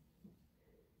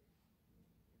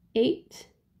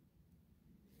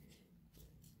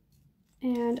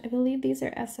 And I believe these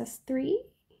are SS3.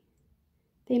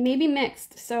 They may be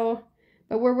mixed, so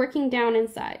but we're working down in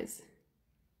size.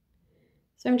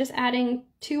 So I'm just adding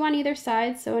 2 on either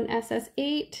side, so an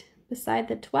SS8 beside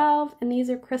the 12, and these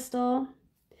are crystal,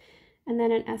 and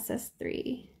then an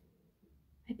SS3.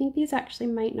 I think these actually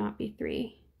might not be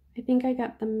 3. I think I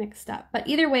got them mixed up, but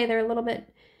either way, they're a little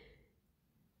bit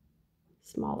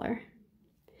smaller.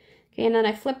 Okay, and then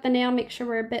I flip the nail, make sure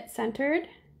we're a bit centered.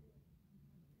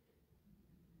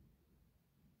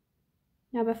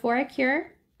 Now before I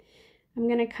cure, I'm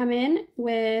gonna come in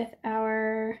with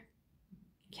our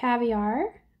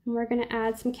caviar, and we're gonna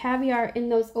add some caviar in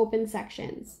those open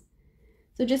sections.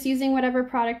 So just using whatever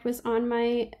product was on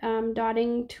my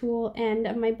dotting tool end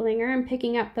of my blinger, I'm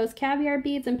picking up those caviar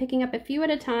beads. I'm picking up a few at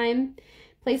a time,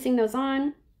 placing those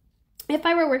on. If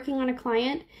I were working on a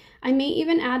client, I may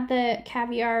even add the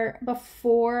caviar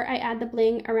before I add the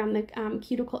bling around the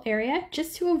cuticle area,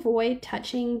 just to avoid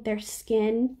touching their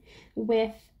skin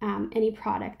with any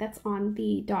product that's on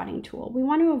the dotting tool. We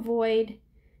want to avoid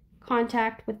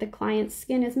contact with the client's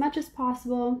skin as much as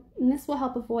possible, and this will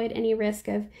help avoid any risk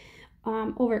of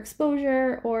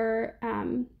overexposure or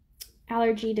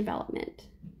allergy development.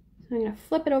 So I'm going to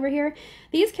flip it over here.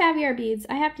 These caviar beads,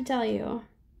 I have to tell you,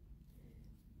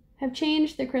 have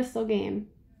changed the crystal game.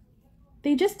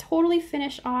 They just totally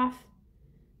finish off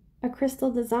a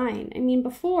crystal design. I mean,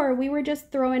 before we were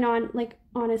just throwing on, like,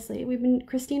 honestly, we've been,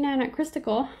 Christina and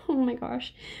Christical, oh my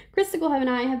gosh, Christical and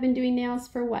I have been doing nails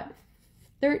for what,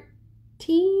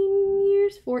 13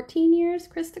 years, 14 years,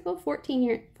 Christical, 14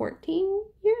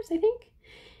 years, I think.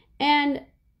 And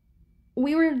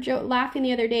we were laughing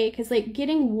the other day because, like,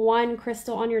 getting one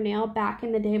crystal on your nail back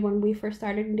in the day when we first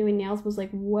started doing nails was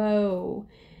like, whoa,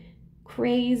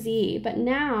 crazy. But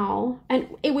now,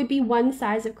 and it would be one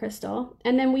size of crystal,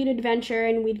 and then we'd adventure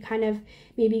and we'd kind of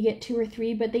maybe get 2 or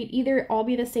 3, but they'd either all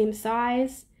be the same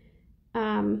size,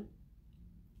 and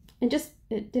just,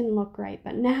 it didn't look right.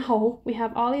 But now we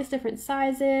have all these different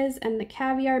sizes and the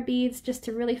caviar beads just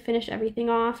to really finish everything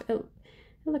off. It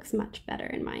looks much better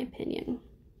in my opinion.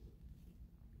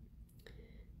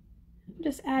 I'm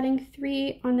just adding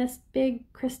 3 on this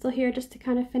big crystal here just to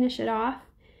kind of finish it off.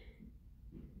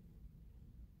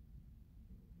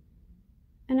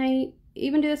 And I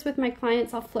even do this with my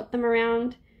clients. I'll flip them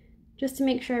around just to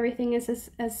make sure everything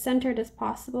is as centered as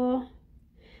possible.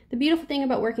 The beautiful thing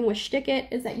about working with Stick It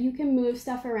is that you can move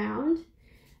stuff around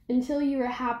until you are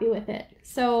happy with it.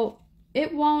 So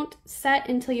it won't set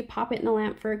until you pop it in the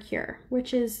lamp for a cure,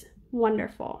 which is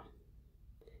wonderful.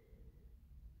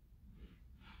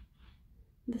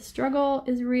 The struggle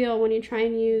is real when you try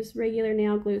and use regular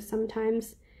nail glue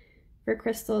sometimes for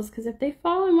crystals, because if they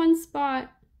fall in one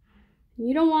spot,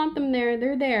 you don't want them there,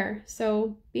 they're there.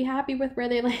 So be happy with where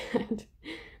they land.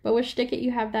 But with Stick It,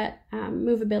 you have that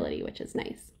movability, which is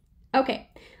nice. Okay,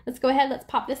 let's go ahead, let's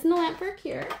pop this in the lamp for a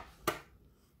cure.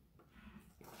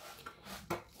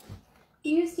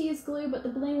 You used to use glue, but the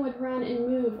bling would run and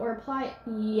move, or apply,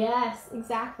 yes,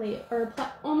 exactly, or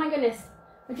apply, oh my goodness,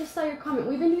 I just saw your comment.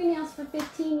 We've been doing nails for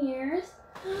 15 years.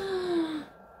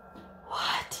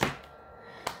 What?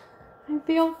 I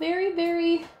feel very,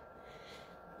 very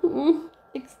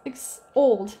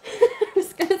old. I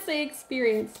was gonna say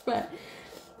experienced, but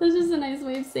that's just a nice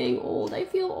way of saying old. I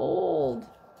feel old.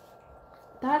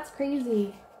 That's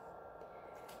crazy.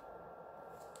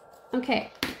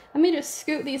 Okay, let me just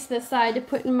scoot these to the side to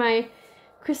put in my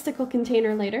Christical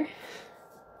container later.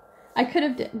 I could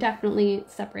have definitely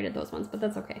separated those ones, but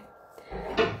that's okay.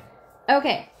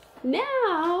 Okay,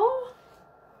 now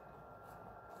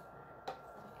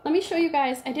let me show you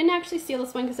guys. I didn't actually seal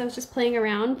this one because I was just playing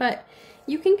around, but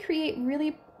you can create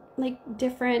really like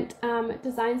different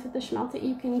designs with the Schmelt It.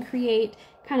 You can create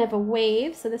kind of a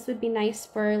wave, so this would be nice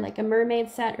for like a mermaid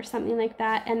set or something like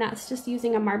that, and that's just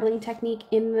using a marbling technique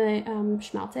in the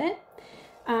Schmelt It.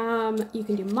 You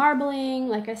can do marbling,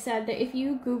 like I said, that if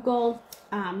you Google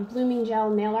blooming gel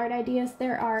nail art ideas,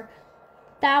 there are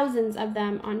thousands of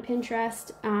them on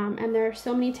Pinterest, and there are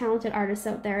so many talented artists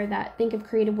out there that think of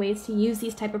creative ways to use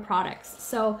these type of products.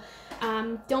 So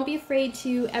don't be afraid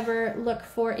to ever look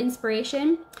for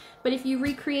inspiration, but if you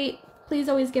recreate, please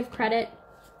always give credit.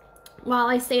 While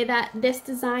I say that this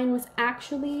design was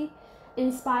actually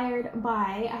inspired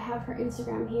by, I have her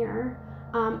Instagram here,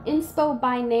 Inspo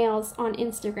by Nails on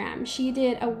Instagram. She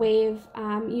did a wave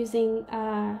using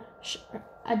a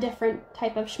different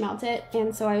type of Schmelt It,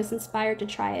 and so I was inspired to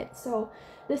try it. So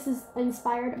this is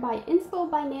inspired by Inspo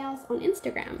by Nails on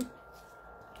Instagram.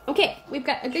 Okay, we've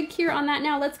got a good cure on that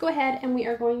now. Let's go ahead and we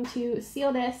are going to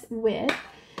seal this with,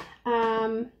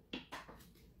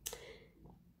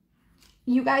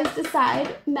 you guys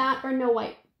decide, matte or no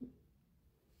white.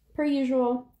 Per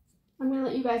usual, I'm going to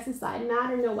let you guys decide,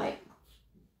 matte or no white.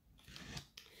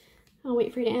 I'll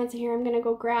wait for you to answer here. I'm gonna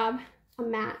go grab a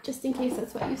mat just in case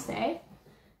that's what you say.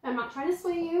 I'm not trying to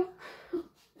sway you.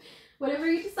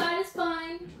 Whatever you decide is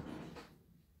fine.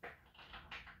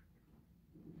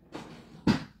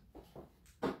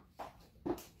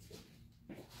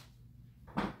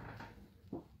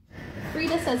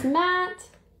 Rita says mat.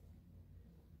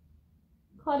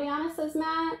 Claudiana says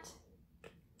mat.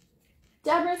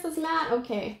 Deborah says mat.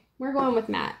 Okay, we're going with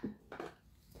mat.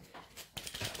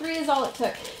 3 is all it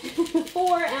took.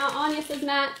 4, Anya says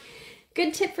mat.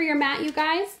 Good tip for your mat, you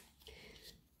guys.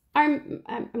 I'm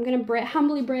going to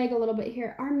humbly brag a little bit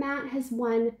here. Our mat has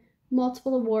won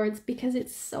multiple awards because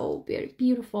it's so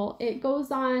beautiful. It goes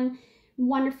on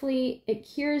wonderfully, it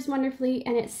cures wonderfully,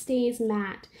 and it stays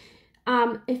matte.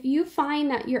 If you find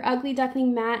that your Ugly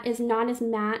Duckling mat is not as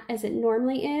matte as it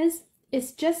normally is,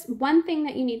 it's just one thing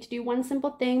that you need to do, one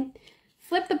simple thing.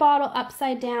 Flip the bottle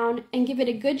upside down and give it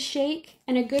a good shake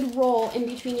and a good roll in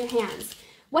between your hands.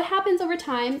 What happens over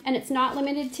time, and it's not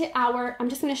limited to I'm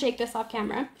just going to shake this off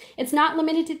camera. It's not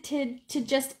limited to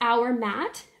just our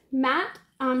matte. Matte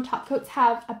top coats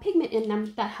have a pigment in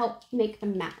them that help make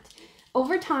them matte.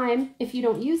 Over time, if you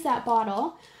don't use that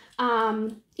bottle,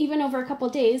 even over a couple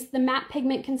of days, the matte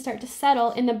pigment can start to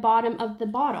settle in the bottom of the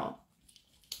bottle.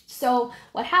 So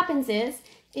what happens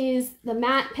is the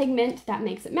matte pigment that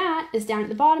makes it matte is down at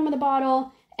the bottom of the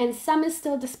bottle, and some is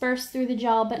still dispersed through the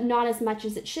gel, but not as much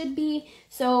as it should be.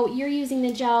 So you're using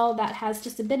the gel that has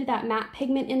just a bit of that matte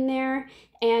pigment in there,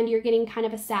 and you're getting kind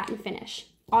of a satin finish.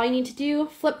 All you need to do,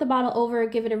 flip the bottle over,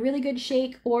 give it a really good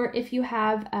shake, or if you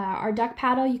have our duck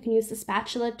paddle, you can use the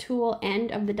spatula tool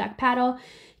end of the duck paddle.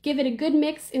 Give it a good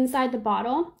mix inside the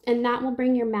bottle, and that will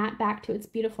bring your mat back to its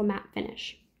beautiful matte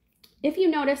finish. If you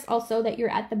notice also that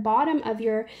you're at the bottom of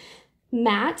your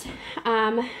mat,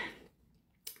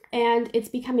 and it's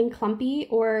becoming clumpy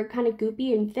or kind of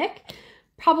goopy and thick,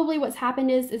 probably what's happened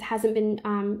is it hasn't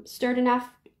been stirred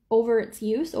enough over its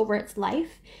use, over its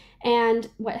life. And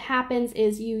what happens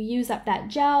is you use up that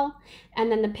gel,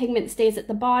 and then the pigment stays at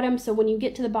the bottom. So when you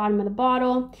get to the bottom of the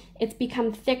bottle, it's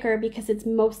become thicker because it's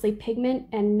mostly pigment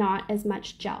and not as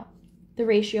much gel. The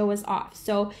ratio is off.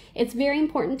 So it's very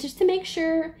important just to make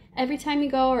sure every time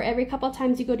you go, or every couple of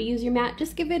times you go to use your mat,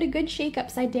 just give it a good shake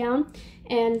upside down,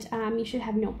 and you should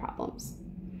have no problems.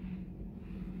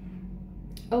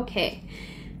 Okay,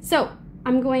 so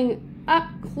I'm going up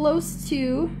close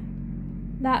to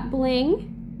that bling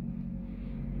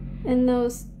and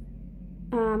those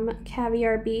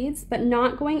caviar beads, but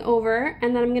not going over.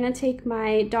 And then I'm going to take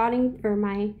my dotting or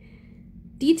my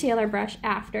detailer brush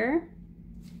after,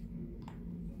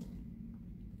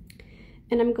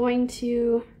 and I'm going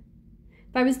to,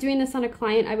 if I was doing this on a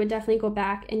client, I would definitely go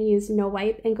back and use no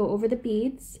wipe and go over the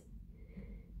beads,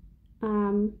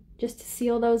 just to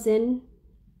seal those in,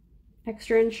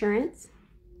 extra insurance.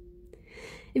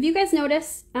 If you guys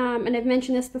notice, and I've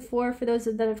mentioned this before for those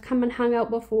that have come and hung out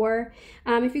before,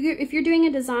 if you're doing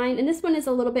a design, and this one is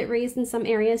a little bit raised in some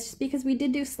areas just because we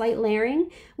did do slight layering,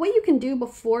 what you can do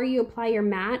before you apply your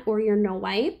matte or your no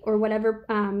wipe or whatever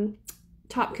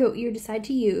top coat you decide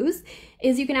to use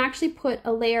is you can actually put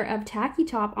a layer of tacky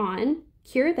top on,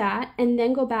 cure that, and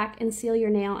then go back and seal your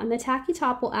nail. And the tacky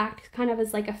top will act kind of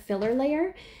as like a filler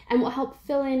layer and will help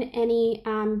fill in any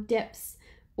dips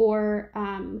or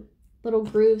little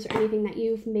grooves or anything that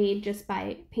you've made just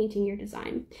by painting your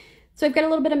design. So I've got a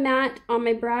little bit of matte on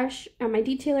my brush, on my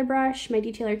detailer brush, my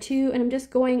detailer 2, and I'm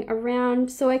just going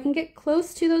around so I can get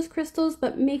close to those crystals,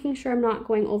 but making sure I'm not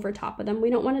going over top of them. We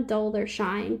don't want to dull their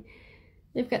shine.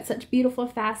 They've got such beautiful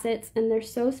facets and they're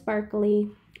so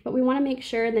sparkly, but we want to make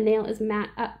sure the nail is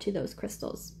matte up to those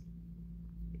crystals.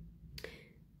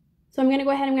 So I'm going to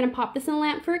go ahead, I'm going to pop this in a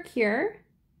lamp for a cure.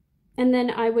 And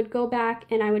then I would go back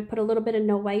and I would put a little bit of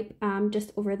no wipe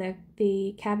just over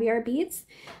the caviar beads.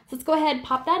 So let's go ahead,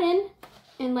 pop that in.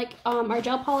 And like our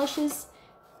gel polishes,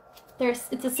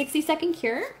 it's a 60-second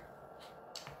cure.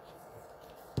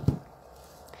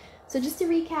 So just to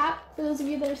recap, for those of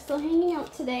you that are still hanging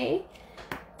out today,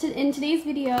 in today's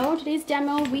video, today's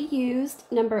demo, we used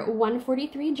number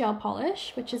 143 gel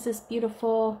polish, which is this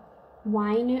beautiful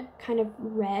wine kind of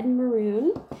red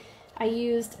maroon. I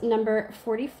used number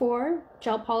 44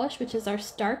 gel polish, which is our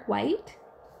stark white.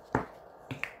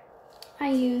 I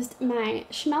used my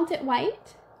Schmelt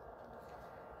white,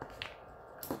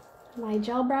 my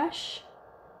gel brush,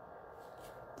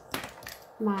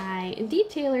 my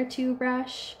detailer 2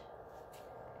 brush,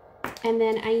 and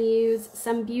then I use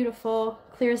some beautiful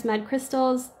clear as mud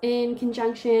crystals in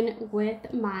conjunction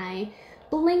with my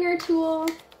blinger tool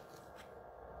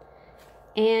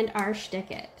and our Stick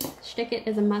It. Stick It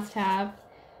is a must-have,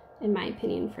 in my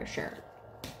opinion, for sure.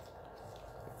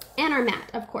 and our mat,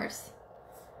 of course.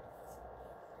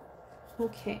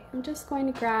 Okay, I'm just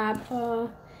going to grab a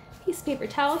piece of paper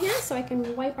towel here so I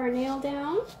can wipe our nail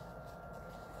down.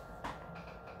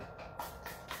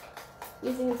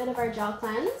 Using a bit of our gel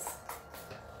cleanse.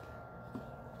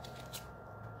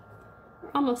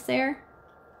 We're almost there.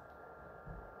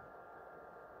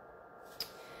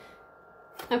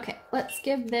 Okay, let's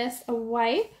give this a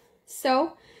wipe.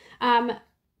 So,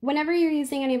 whenever you're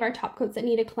using any of our top coats that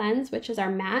need a cleanse, which is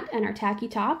our matte and our tacky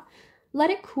top, let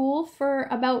it cool for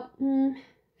about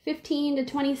 15 to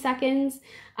 20 seconds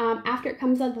after it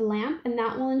comes out of the lamp, and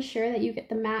that will ensure that you get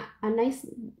the matte, a nice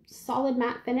solid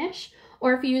matte finish.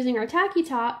 Or if you're using our tacky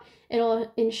top,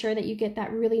 it'll ensure that you get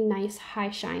that really nice high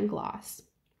shine gloss.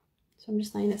 So I'm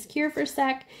just letting this cure for a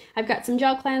sec. I've got some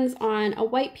gel cleanse on a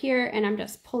wipe here, and I'm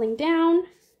just pulling down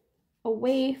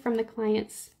away from the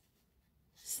client's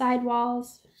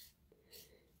sidewalls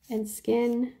and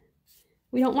skin.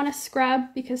 We don't want to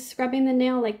scrub, because scrubbing the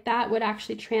nail like that would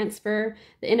actually transfer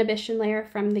the inhibition layer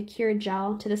from the cured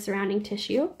gel to the surrounding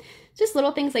tissue. Just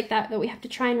little things like that that we have to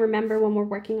try and remember when we're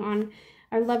working on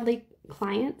our lovely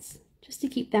clients, just to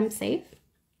keep them safe.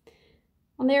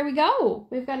 Well, there we go.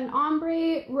 We've got an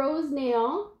ombre rose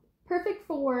nail, perfect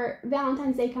for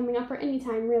Valentine's Day coming up, or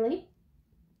anytime really.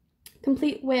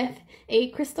 Complete with a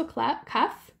crystal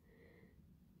cuff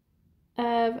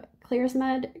of clear as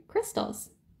mud crystals.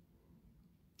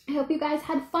 I hope you guys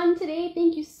had fun today.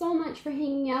 Thank you so much for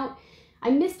hanging out. I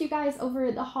missed you guys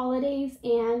over the holidays,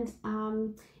 and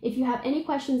if you have any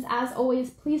questions, as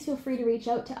always, please feel free to reach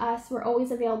out to us. We're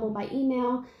always available by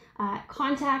email,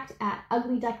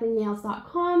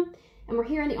 contact@uglyducklingnails.com, and we're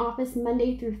here in the office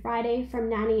Monday through Friday from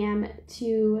 9 a.m.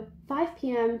 to 5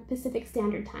 p.m. Pacific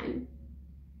Standard Time.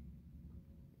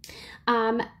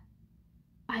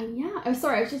 Yeah, oh,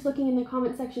 sorry, I was just looking in the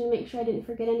comment section to make sure I didn't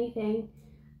forget anything.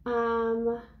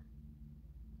 But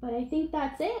I think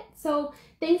that's it. So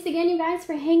thanks again, you guys,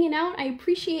 for hanging out. I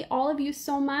appreciate all of you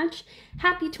so much.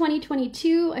 Happy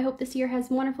 2022. I hope this year has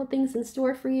wonderful things in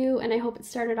store for you, and I hope it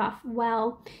started off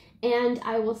well. And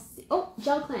I will see, oh,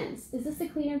 gel cleanse. Is this a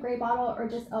cleaner gray bottle or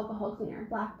just alcohol cleaner,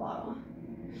 black bottle?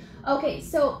 Okay,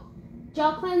 so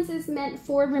gel cleanse is meant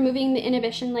for removing the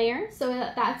inhibition layer. So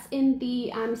that's in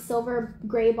the silver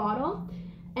gray bottle.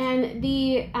 And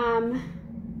the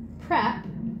prep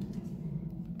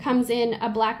comes in a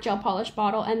black gel polish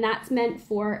bottle, and that's meant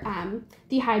for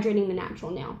dehydrating the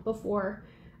natural nail before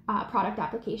product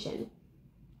application.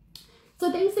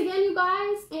 So thanks again, you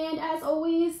guys, and as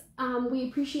always, we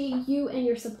appreciate you and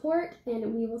your support,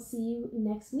 and we will see you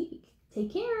next week.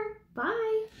 Take care.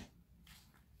 Bye.